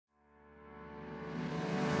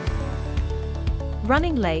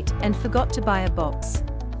running late and forgot to buy a box.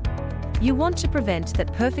 You want to prevent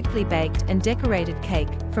that perfectly baked and decorated cake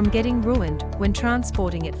from getting ruined when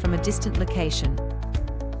transporting it from a distant location.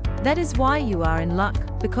 That is why you are in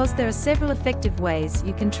luck, because there are several effective ways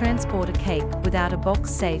you can transport a cake without a box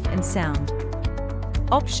safe and sound.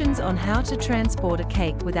 Options on how to transport a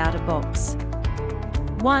cake without a box.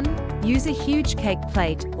 1. Use a huge cake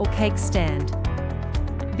plate or cake stand.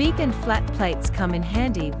 Big and flat plates come in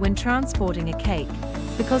handy when transporting a cake,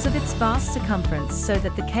 because of its vast circumference so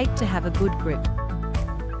that the cake to have a good grip.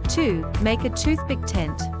 2. Make a toothpick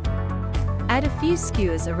tent. Add a few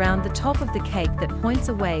skewers around the top of the cake that points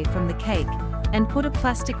away from the cake, and put a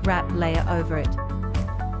plastic wrap layer over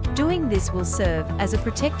it. Doing this will serve as a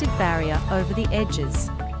protective barrier over the edges.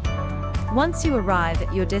 Once you arrive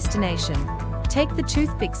at your destination, take the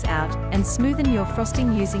toothpicks out and smoothen your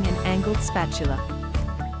frosting using an angled spatula.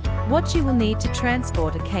 What you will need to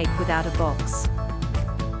transport a cake without a box.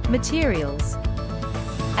 Materials: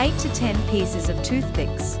 8 to 10 pieces of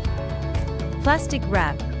toothpicks, plastic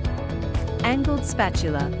wrap, angled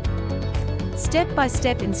spatula.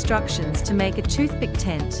 Step-by-step instructions to make a toothpick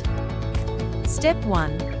tent. Step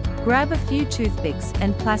 1. Grab a few toothpicks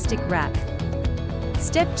and plastic wrap.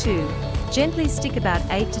 Step 2. Gently stick about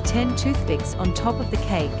 8 to 10 toothpicks on top of the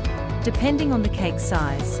cake, depending on the cake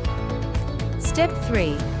size. Step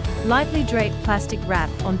 3. Lightly drape plastic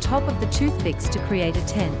wrap on top of the toothpicks to create a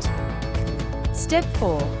tent. Step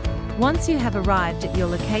 4. Once you have arrived at your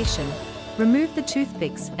location, remove the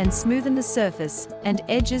toothpicks and smoothen the surface and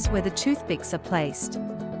edges where the toothpicks are placed.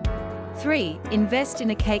 3. Invest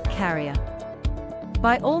in a cake carrier.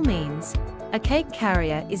 By all means, a cake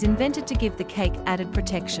carrier is invented to give the cake added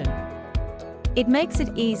protection. It makes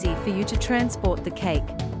it easy for you to transport the cake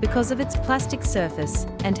because of its plastic surface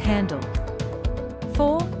and handle.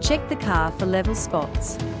 4. Check the car for level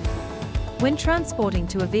spots. When transporting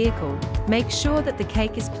to a vehicle, make sure that the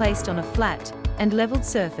cake is placed on a flat and leveled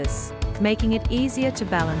surface, making it easier to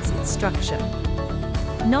balance its structure.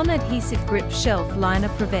 Non-adhesive grip shelf liner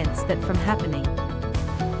prevents that from happening.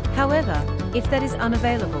 However, if that is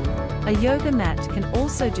unavailable, a yoga mat can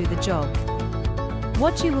also do the job.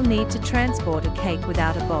 What you will need to transport a cake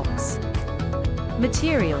without a box.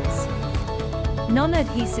 Materials: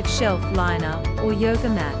 non-adhesive shelf liner or yoga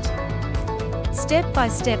mat.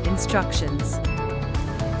 Step-by-step instructions.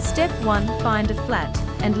 Step 1. Find a flat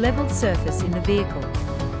and leveled surface in the vehicle.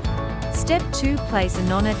 Step 2. Place a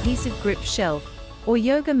non-adhesive grip shelf or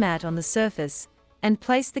yoga mat on the surface and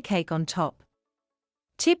place the cake on top.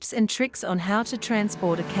 Tips and tricks on how to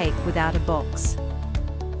transport a cake without a box.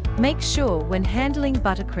 Make sure when handling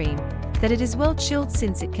buttercream that it is well chilled,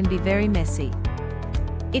 since it can be very messy.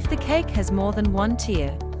 If the cake has more than one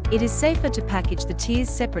tier, it is safer to package the tiers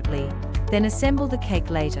separately, then assemble the cake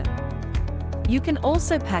later. You can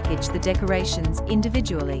also package the decorations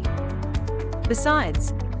individually.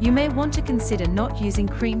 Besides, you may want to consider not using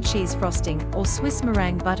cream cheese frosting or Swiss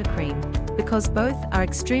meringue buttercream, because both are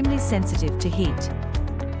extremely sensitive to heat.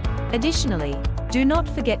 Additionally, do not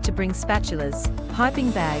forget to bring spatulas,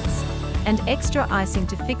 piping bags, and extra icing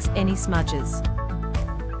to fix any smudges.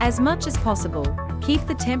 As much as possible, keep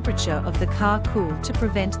the temperature of the car cool to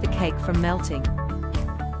prevent the cake from melting.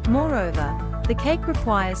 Moreover, the cake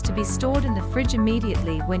requires to be stored in the fridge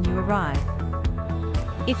immediately when you arrive.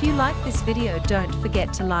 If you like this video, don't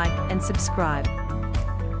forget to like and subscribe.